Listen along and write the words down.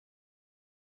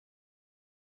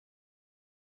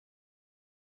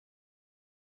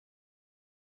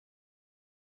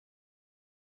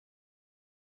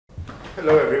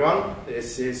Hello everyone,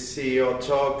 this is CEO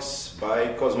Talks by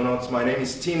Cosmonauts. My name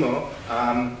is Timo,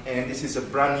 and this is a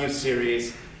brand new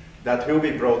series that will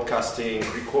be broadcasting,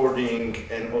 recording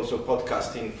and also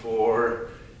podcasting for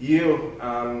you.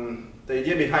 The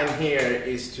idea behind here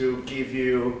is to give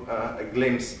you a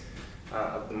glimpse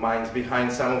of the minds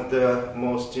behind some of the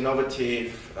most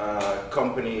innovative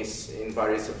companies in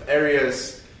various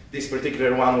areas. This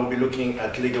particular one will be looking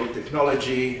at legal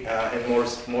technology and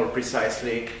more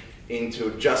precisely into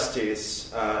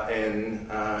justice and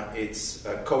its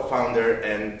co-founder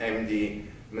and MD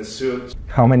Masood.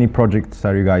 How many projects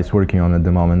are you guys working on at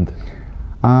the moment?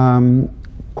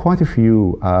 Quite a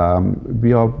few.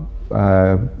 We are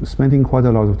spending quite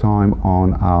a lot of time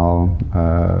on our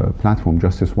platform,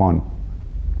 Justice One,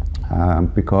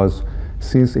 because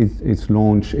since its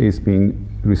launch, it's been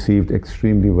received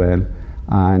extremely well,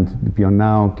 and we are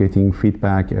now getting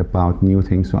feedback about new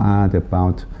things to add,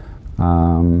 about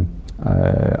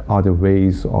other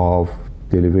ways of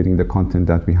delivering the content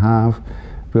that we have.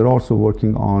 We're also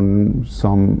working on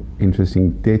some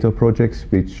interesting data projects,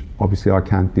 which obviously I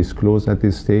can't disclose at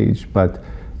this stage, but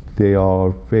they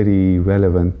are very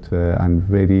relevant and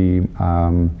very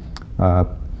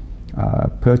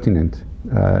pertinent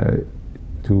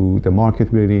to the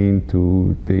market we're in,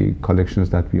 to the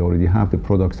collections that we already have, the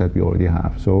products that we already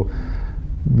have. So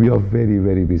we are very,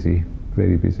 very busy.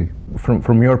 Very busy.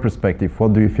 From your perspective,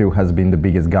 what do you feel has been the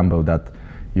biggest gamble that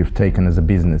you've taken as a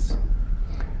business?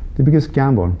 The biggest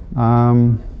gamble?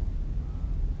 I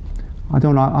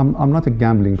don't know. I'm not a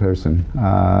gambling person,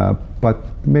 but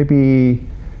maybe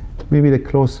the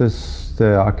closest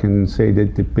I can say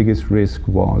that the biggest risk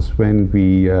was when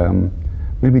we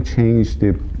changed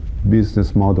the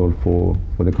business model for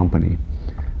the company.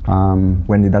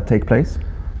 When did that take place?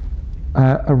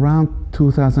 Around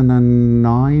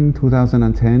 2009,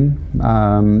 2010.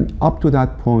 Up to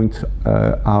that point,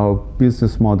 our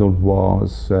business model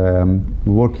was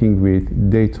working with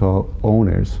data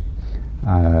owners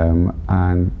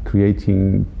and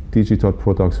creating digital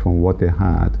products from what they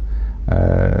had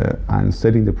and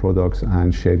selling the products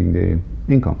and sharing the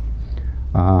income.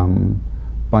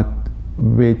 But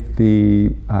with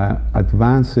the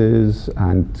advances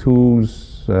and tools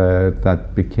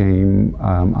that became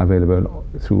available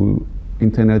through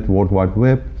internet, World Wide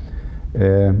Web,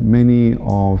 many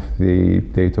of the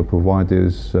data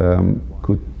providers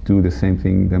could do the same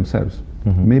thing themselves.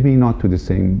 Mm-hmm. Maybe not to the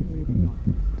same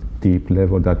deep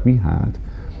level that we had,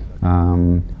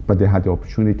 but they had the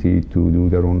opportunity to do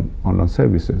their own online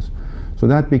services. So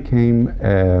that became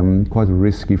quite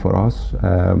risky for us.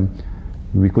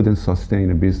 We couldn't sustain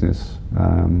a business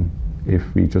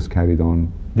if we just carried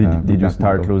on. Did you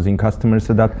start losing customers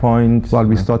at that point? Well,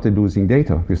 we started losing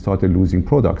data. We started losing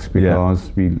products because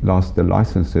we lost the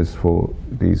licenses for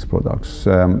these products.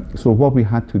 So what we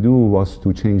had to do was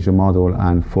to change the model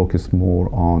and focus more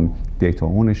on data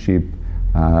ownership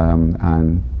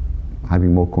and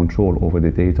having more control over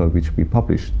the data which we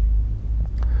published.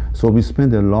 So we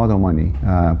spent a lot of money,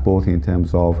 both in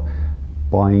terms of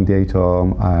buying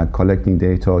data, collecting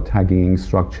data, tagging,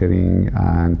 structuring,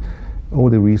 and all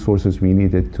the resources we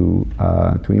needed to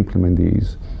implement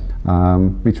these,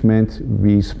 which meant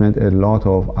we spent a lot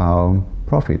of our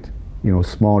profit. You know,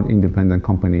 small independent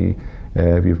company,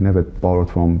 we've never borrowed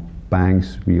from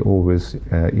banks. We always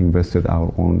invested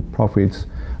our own profits,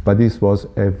 but this was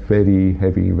a very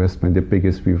heavy investment, the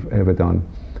biggest we've ever done.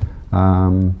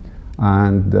 And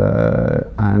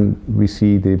we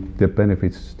see the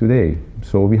benefits today.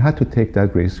 So we had to take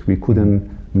that risk. We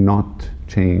couldn't not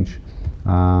change.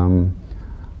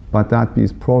 But that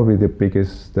is probably the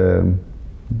biggest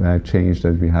change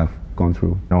that we have gone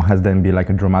through. Now, has there been like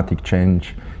a dramatic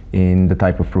change in the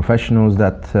type of professionals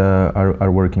that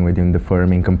are working within the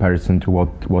firm in comparison to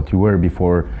what you were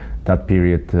before that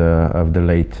period of the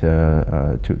late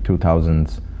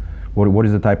 2000s? What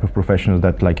is the type of professionals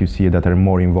that, like you see, that are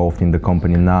more involved in the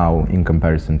company now in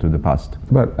comparison to the past?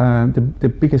 But the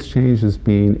biggest change has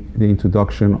been the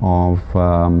introduction of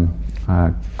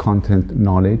content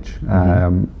knowledge.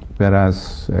 Mm-hmm.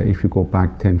 Whereas if you go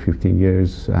back 10, 15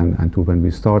 years and to when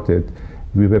we started,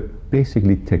 we were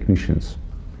basically technicians.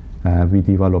 We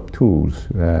developed tools,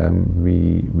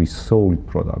 we sold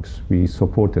products, we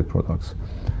supported products.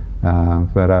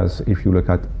 Whereas if you look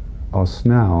at us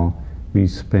now, we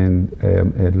spend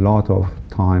a lot of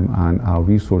time and our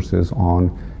resources on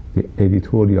the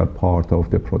editorial part of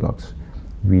the products.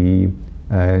 We,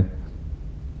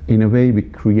 in a way, we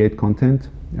create content,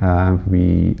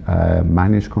 we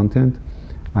manage content,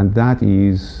 and that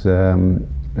is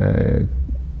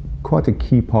quite a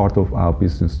key part of our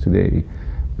business today,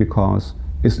 because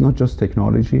it's not just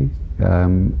technology.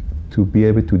 to be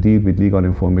able to deal with legal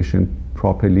information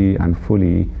properly and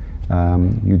fully,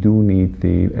 you do need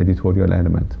the editorial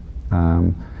element.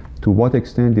 To what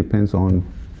extent depends on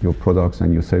your products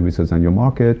and your services and your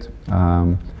market,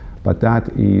 but that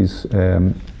is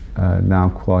now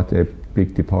quite a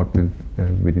big department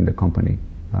within the company.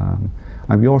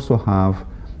 And we also have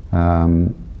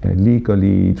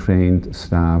legally trained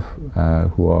staff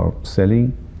who are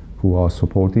selling, who are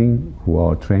supporting, who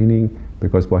are training,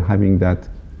 because by having that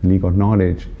legal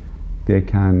knowledge, they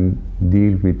can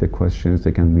deal with the questions,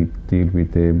 they can deal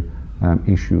with the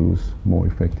issues more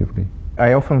effectively.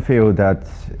 I often feel that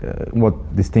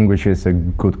what distinguishes a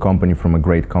good company from a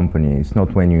great company is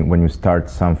not when you start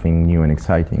something new and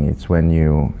exciting, it's when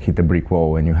you hit a brick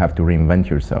wall and you have to reinvent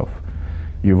yourself.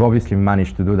 You've obviously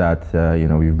managed to do that.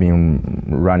 You've been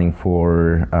running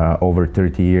for over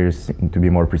 30 years, to be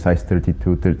more precise,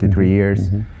 32, 33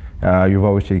 years. You've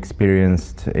obviously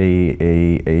experienced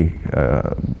a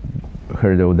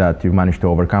hurdle that you've managed to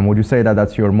overcome. Would you say that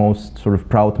that's your most sort of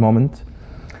proud moment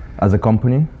as a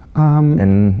company?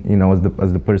 And as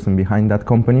the person behind that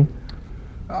company?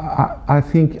 I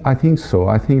think so.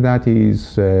 I think that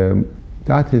is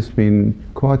that has been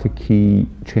quite a key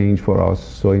change for us.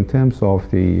 So in terms of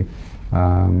the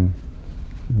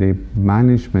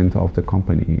management of the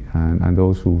company and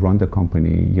those who run the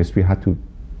company, yes, we had to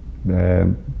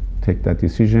take that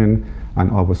decision,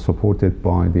 and I was supported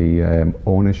by the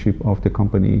ownership of the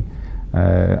company,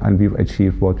 and we've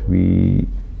achieved what we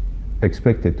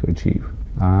expected to achieve.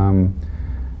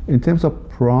 In terms of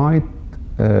pride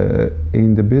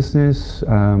in the business,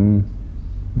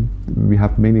 we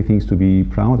have many things to be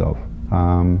proud of.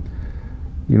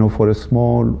 For a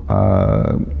small,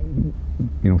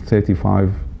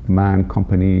 35-man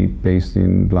company based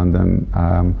in London,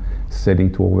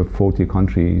 selling to over 40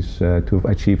 countries, to have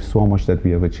achieved so much that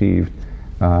we have achieved,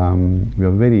 we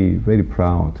are very, very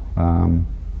proud.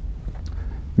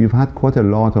 We've had quite a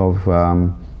lot of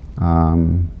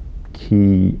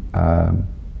key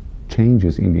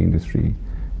changes in the industry.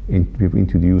 We've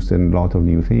introduced a lot of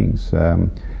new things.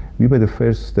 We were the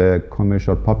first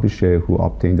commercial publisher who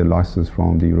obtained a license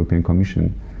from the European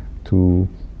Commission to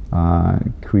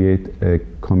create a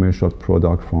commercial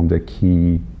product from the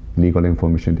key legal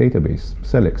information database,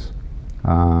 CELEX.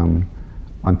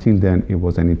 Until then, it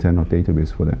was an internal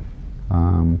database for them.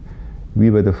 We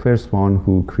were the first one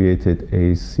who created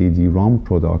a CD-ROM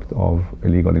product of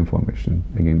legal information,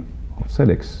 again, of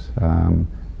CELEX,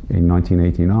 in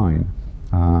 1989.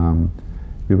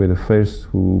 We were the first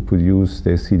who produced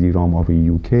the CD-ROM of a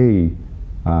UK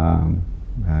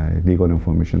legal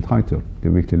information title, the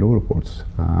Weekly Law Reports.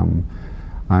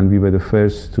 And we were the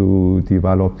first to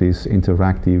develop this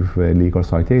interactive legal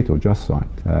citator, Just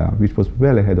Cite, which was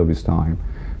well ahead of its time.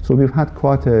 So we've had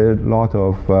quite a lot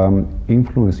of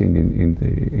influence in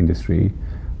the industry,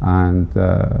 and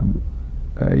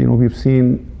we've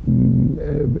seen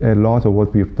a lot of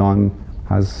what we've done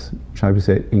has, shall we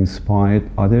say, inspired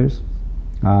others.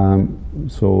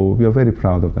 So we are very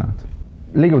proud of that.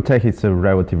 Legal tech is a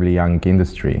relatively young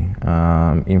industry.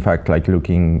 In fact, like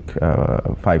looking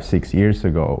 5-6 years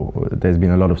ago, there's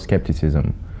been a lot of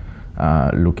skepticism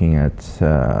looking at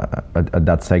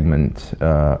that segment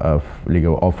of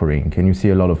legal offering. Can you see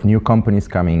a lot of new companies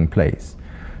coming in place?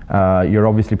 You're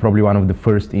obviously probably one of the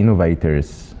first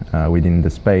innovators within the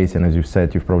space, and as you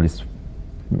said, you've probably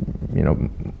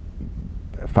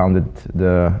founded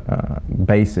the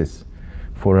basis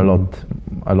for a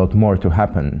lot more to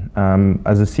happen.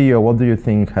 As a CEO, what do you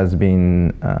think has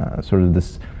been sort of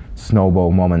this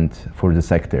snowball moment for the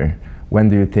sector? When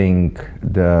do you think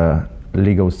the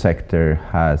legal sector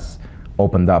has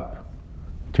opened up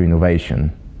to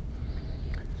innovation?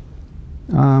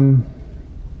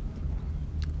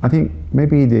 I think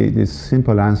maybe the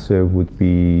simple answer would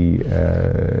be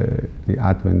the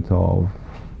advent of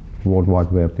World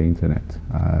Wide Web, the internet.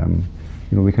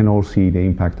 We can all see the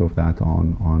impact of that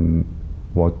on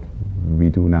what we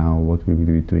do now, what we will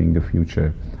be doing in the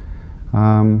future.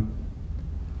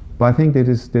 But I think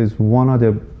there's one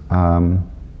other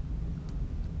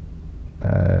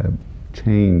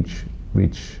change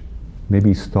which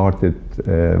maybe started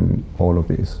all of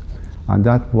this, and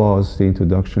that was the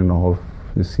introduction of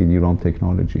the CD-ROM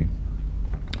technology.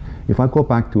 If I go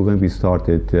back to when we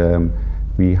started,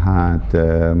 we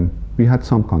had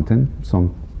some content,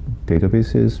 some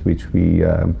databases which we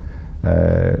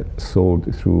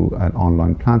sold through an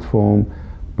online platform,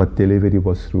 but delivery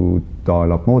was through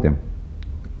dial-up modem,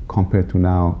 compared to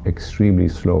now extremely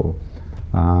slow.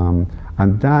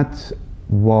 And that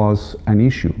was an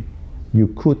issue. You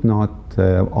could not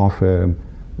offer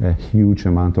a huge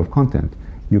amount of content.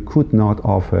 You could not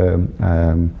offer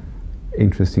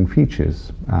interesting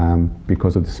features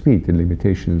because of the speed, the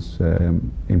limitations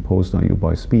imposed on you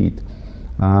by speed,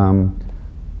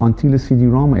 until the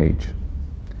CD-ROM age.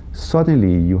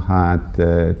 Suddenly you had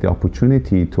the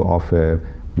opportunity to offer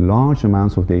large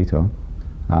amounts of data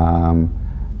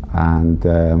and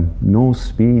no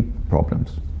speed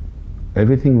problems.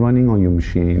 Everything running on your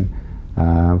machine,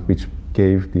 which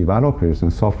gave developers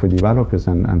and software developers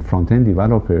and front-end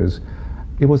developers,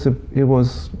 it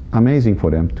was amazing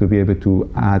for them to be able to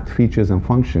add features and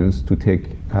functions to take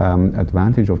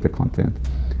advantage of the content.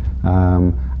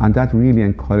 And that really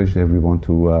encouraged everyone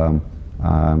to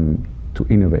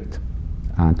innovate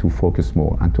and to focus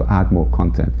more and to add more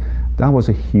content. That was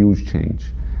a huge change.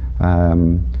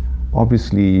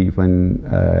 Obviously,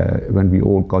 when we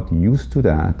all got used to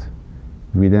that,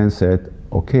 we then said,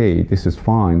 okay, this is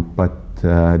fine, but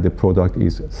the product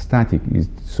is static,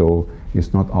 so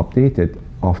it's not updated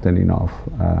often enough.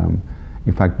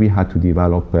 In fact, we had to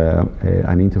develop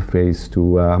an interface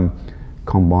to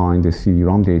combine the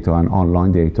CD-ROM data and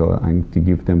online data and to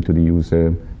give them to the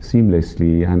user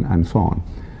seamlessly and so on.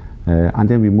 And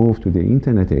then we moved to the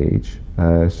internet age,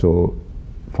 so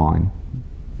fine.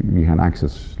 We can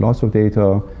access lots of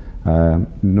data,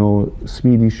 no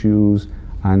speed issues,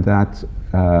 and that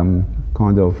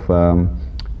kind of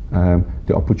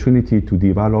the opportunity to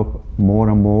develop more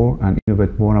and more and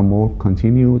innovate more and more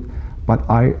continued. But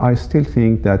I still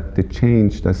think that the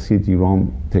change that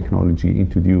CD-ROM technology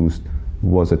introduced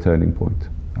was a turning point.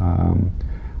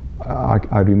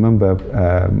 I remember,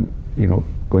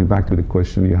 going back to the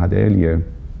question you had earlier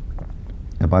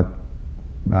about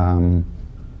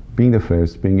being the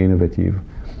first, being innovative.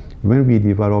 When we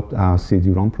developed our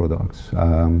CD-ROM products,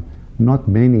 not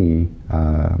many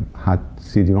had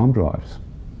CD-ROM drives.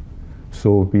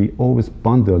 So we always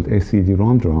bundled a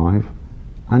CD-ROM drive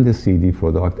and the CD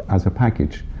product as a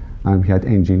package. And we had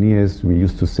engineers we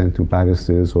used to send to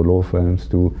barristers or law firms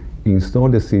to install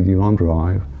the CD-ROM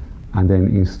drive and then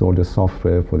install the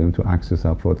software for them to access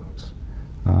our products.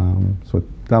 So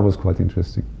that was quite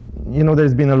interesting.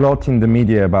 There's been a lot in the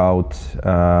media about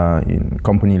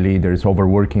company leaders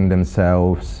overworking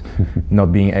themselves,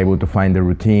 not being able to find a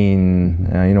routine.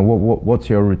 What's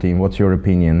your routine? What's your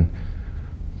opinion?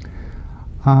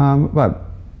 Well,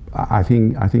 I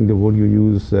think the word you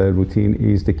use, routine,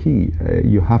 is the key.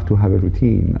 You have to have a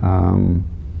routine.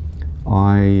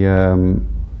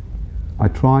 I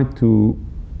try to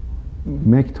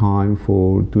make time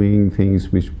for doing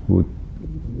things which would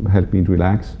help me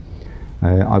relax.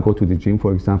 I go to the gym,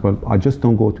 for example. I just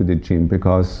don't go to the gym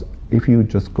because if you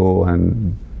just go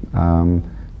and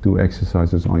do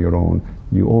exercises on your own,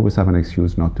 you always have an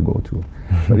excuse not to go to.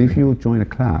 But if you join a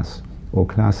class or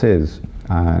classes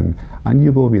and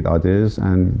you go with others,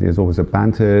 and there's always a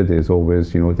banter, there's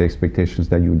always the expectations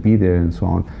that you'll be there and so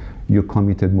on, you're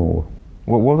committed more.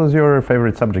 What was your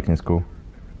favorite subject in school?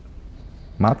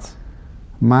 Maths?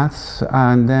 Maths,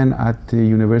 and then at the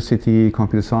university,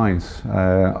 computer science.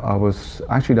 I was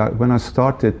actually, when I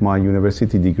started my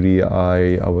university degree,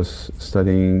 I was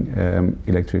studying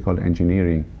electrical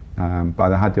engineering,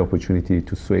 but I had the opportunity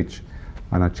to switch,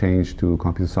 and I changed to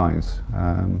computer science.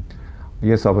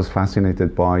 Yes, I was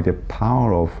fascinated by the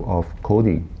power of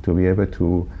coding, to be able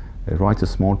to write a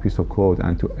small piece of code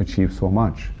and to achieve so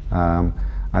much,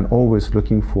 and always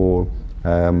looking for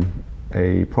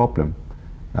a problem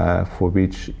for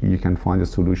which you can find a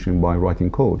solution by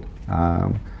writing code,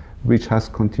 which has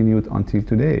continued until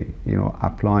today.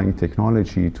 Applying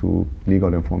technology to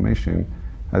legal information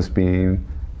has been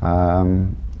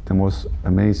the most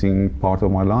amazing part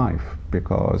of my life,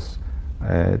 because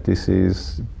this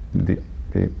is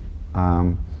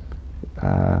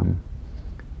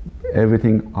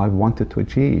everything I wanted to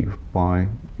achieve by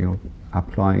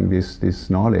applying this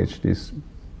knowledge, this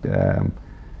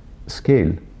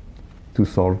skill, to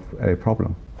solve a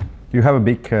problem. You have a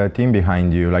big team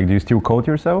behind you. Do you still code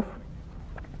yourself?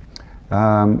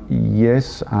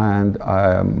 Yes, and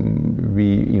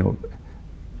we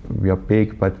are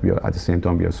big, but we are, at the same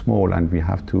time, we are small, and we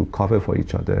have to cover for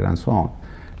each other and so on.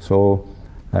 So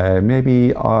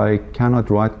maybe I cannot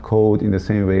write code in the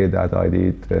same way that I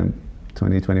did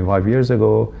 20, 25 years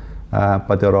ago,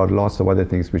 but there are lots of other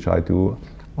things which I do.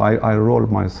 I roll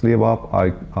my sleeve up.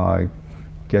 I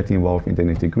get involved in the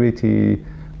nitty-gritty.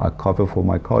 I cover for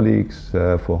my colleagues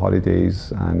for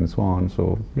holidays and so on.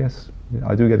 So yes,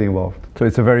 I do get involved. So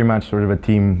it's a very much sort of a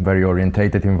team, very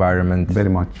orientated environment. Very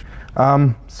much.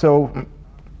 So,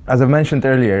 as I've mentioned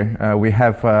earlier, we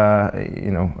have a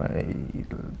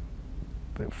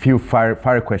few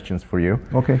fire questions for you.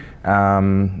 Okay.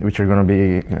 Which are going to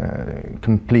be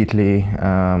completely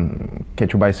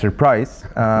catch you by surprise.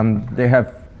 They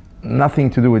have nothing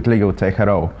to do with legal tech at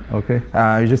all. Okay.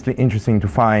 It's just interesting to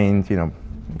find,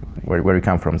 where you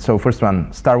come from. So first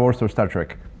one, Star Wars or Star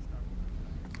Trek?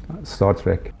 Star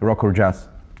Trek. Rock or jazz?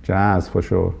 Jazz, for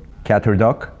sure. Cat or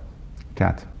dog?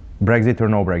 Cat. Brexit or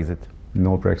no Brexit?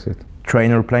 No Brexit.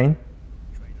 Train or plane?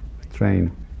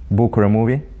 Train. Book or a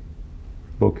movie?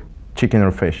 Book. Chicken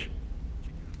or fish?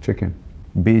 Chicken.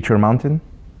 Beach or mountain?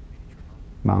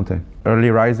 Mountain. Early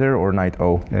riser or night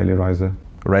owl? Early riser.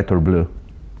 Red or blue?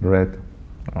 Red.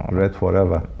 Oh. Red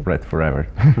forever. Red forever.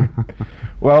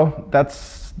 Well,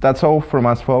 that's all from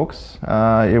us, folks.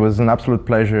 It was an absolute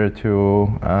pleasure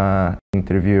to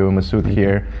interview Masoud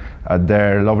here at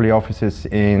their lovely offices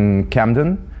in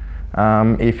Camden.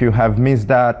 If you have missed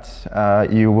that,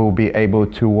 you will be able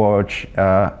to watch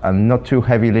a not too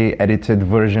heavily edited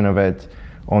version of it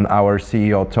on our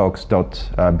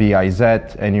CEOtalks.biz,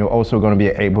 and you're also going to be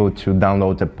able to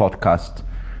download the podcast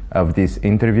of this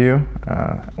interview.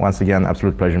 Once again,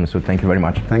 absolute pleasure, Masoud. Thank you very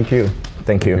much. Thank you.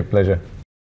 Thank you. Pleasure.